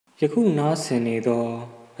ယခုနားဆင်နေသော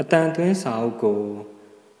အတန်သွင်းစာအုပ်ကို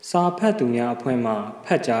စာဖတ်သူများအဖွဲ့မှဖ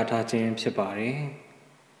တ်ကြားထားခြင်းဖြစ်ပါတယ်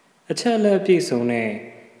။အချက်အလက်ပြည့်စုံတဲ့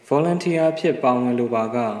volunteer ဖြစ်ပါဝင်လိုပါ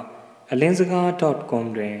ကအလင်းစကား .com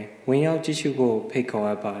တွင်ဝင်ရောက်ကြည့်ရှုဖို့ဖိတ်ခေါ်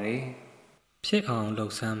အပ်ပါတယ်။ဖြစ်အောင်လှု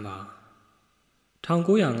ပ်ဆန်းပါ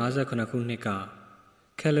1959ခုနှစ်က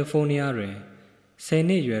ကယ်လီဖိုးနီးယားတွင်10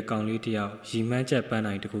နှစ်အရွယ်ကောင်လေးတစ်ယောက်ရီမှန်းချက်ပန်း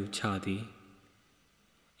တိုင်တစ်ခုချသည်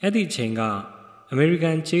။အဲ့ဒီအချိန်ကအမေရိက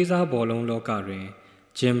န်ကျေးစားဘောလုံးလောကတွင်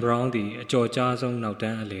ဂျင်ဘရောင်းသည်အကျော်ကြားဆုံးနောက်တ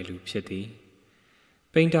န်းအလယ်လူဖြစ်သည်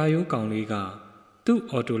။ပိန်တာယိုးကောင်လေးကသူ့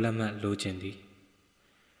အော်တိုလက်မှတ်လိုချင်သည်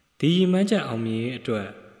။ဒီရီမှန်းချက်အောင်မြင်ရေးအတွက်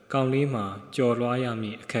ကောင်လေးမှာကြော်လွှားရမ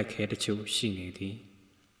ည့်အခက်အခဲတချို့ရှိနေသည်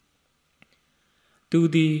။သူ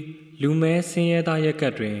သည်လူမဲဆင်းရဲသားရက်က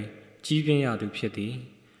တ်တွင်ကြီးပြင်းရသူဖြစ်သည်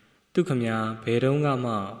။သူခမများဘယ်တုန်းက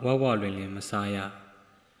မှဝဝလွင်လင်မစားရ။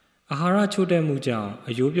အာဟာရချို့တဲ့မှုကြောင့်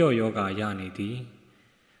အယိုးပြော့ယောဂရနေသည်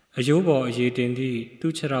။အယိုးပေါ်အရေးတင်သည့်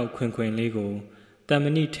သူ့ခြေထောက်ခွင်ခွင်လေးကိုတံမ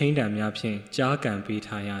ဏိထိန်းတံများဖြင့်ကြားကန်ပေး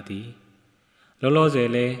ထားရသည်။လောလောဆယ်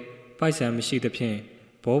လဲပိုက်ဆံမရှိသဖြင့်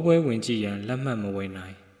ဘောပွဲဝင်ကြည့်ရန်လက်မှတ်မဝယ်နို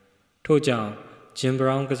င်။ထို့ကြောင့်ဂျင်ဘ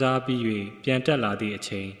ရောင်းကစားပြီး၍ပြန်တက်လာသည့်အ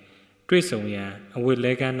ချိန်တွေ့ဆုံရန်အဝတ်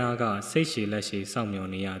လဲကန်းနာကစိတ်ရှည်လက်ရှည်စောင့်မျှော်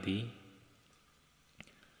နေရသည်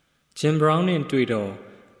ဂျင်ဘရောင်းနှင့်တွေ့တော့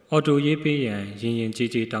အော်တိုရေးပေးရန်ရင်ရင်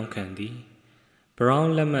ကြေးကြေးတောင်းခံသည်ဘရော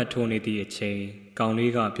င်းလက်မှတ်ထိုးနေသည့်အချိန်ကောင်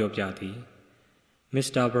လေးကပြောပြသည်မစ္စ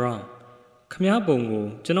တာဘရောင်းခမားပုံကို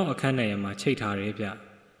ကျွန်တော်အခန်းထဲမှာချိတ်ထားတယ်ဗျ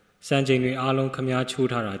စံချိန်တွေအားလုံးခမားချိုး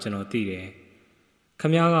ထားတာကျွန်တော်သိတယ်ခ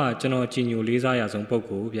မားကကျွန်တော်ကြည်ညိုလေးစားရဆုံးပုဂ္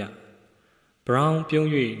ဂိုလ်ဗျဘရောင်းပြုံး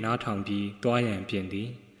၍နားထောင်ပြီးတွားရန်ပြင်သည်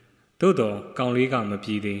သို့တော့ကောင်လေးကမ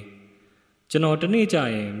ပြေးသေးကျွန်တော်တနေ့ကျ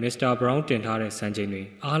ရင်မစ္စတာဘရောင်းတင်ထားတဲ့စံချိန်တွေ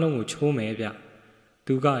အားလုံးကိုချိုးမယ်ဗျ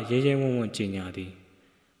သူကရဲရဲဝံ့ဝံ့ကြေညာသည်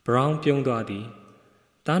ဘရောင်းပြုံးသွားသည်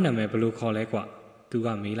တားနာမည်ဘယ်လိုခေါ်လဲကွသူက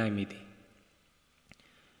မေးလိုက်မိသည်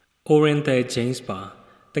အိုရင်သဲဂျိမ်းစ်ပါ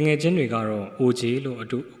တငယ်ချင်းတွေကတော့ OJ လို့အ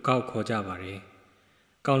တူအကောက်ခေါ်ကြပါတယ်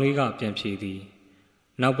ကောင်လေးကပြန်ဖြေသည်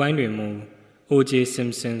နောက်ပိုင်းတွင်မူ OJ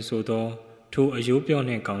Simpson ဆိုသောထိုအယိုးပြော့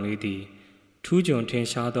နှင့်ကောင်လေးသည်ထူးချွန်ထင်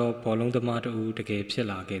ရှားသောဘောလုံးသမားတဦးတကယ်ဖြစ်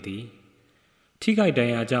လာခဲ့သည်ထိခိုက်ဒဏ်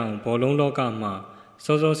ရာကြောင့်ဘောလုံးလောကမှ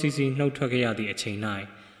စောစောစီးစီးနှုတ်ထွက်ခဲ့ရသည့်အချိန်၌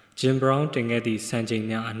ဂျင်ဘရောင်းတင်ခဲ့သည့်စံချိန်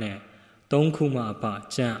များအနက်3ခုမှအပ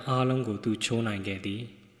ကြံအားလုံးကိုသူချိုးနိုင်ခဲ့သည်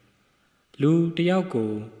လူတယောက်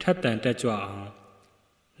ကိုထပ်တန်တက်ကြွအောင်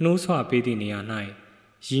နှိုးဆွပေးသည့်နေရာ၌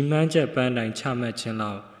ရီမှန်းချက်ပန်းတိုင်ချမှတ်ခြင်း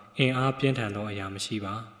လောက်အင်အားပြင်းထန်သောအရာမရှိ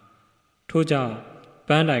ပါထို့ကြောင့်ပ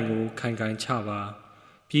န်းတိုင်ကိုခိုင်ခိုင်ချပါ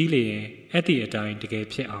ပြီးလျင်အဲ့ဒီအတိုင်းတကယ်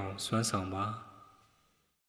ဖြစ်အောင်စွမ်းဆောင်ပါ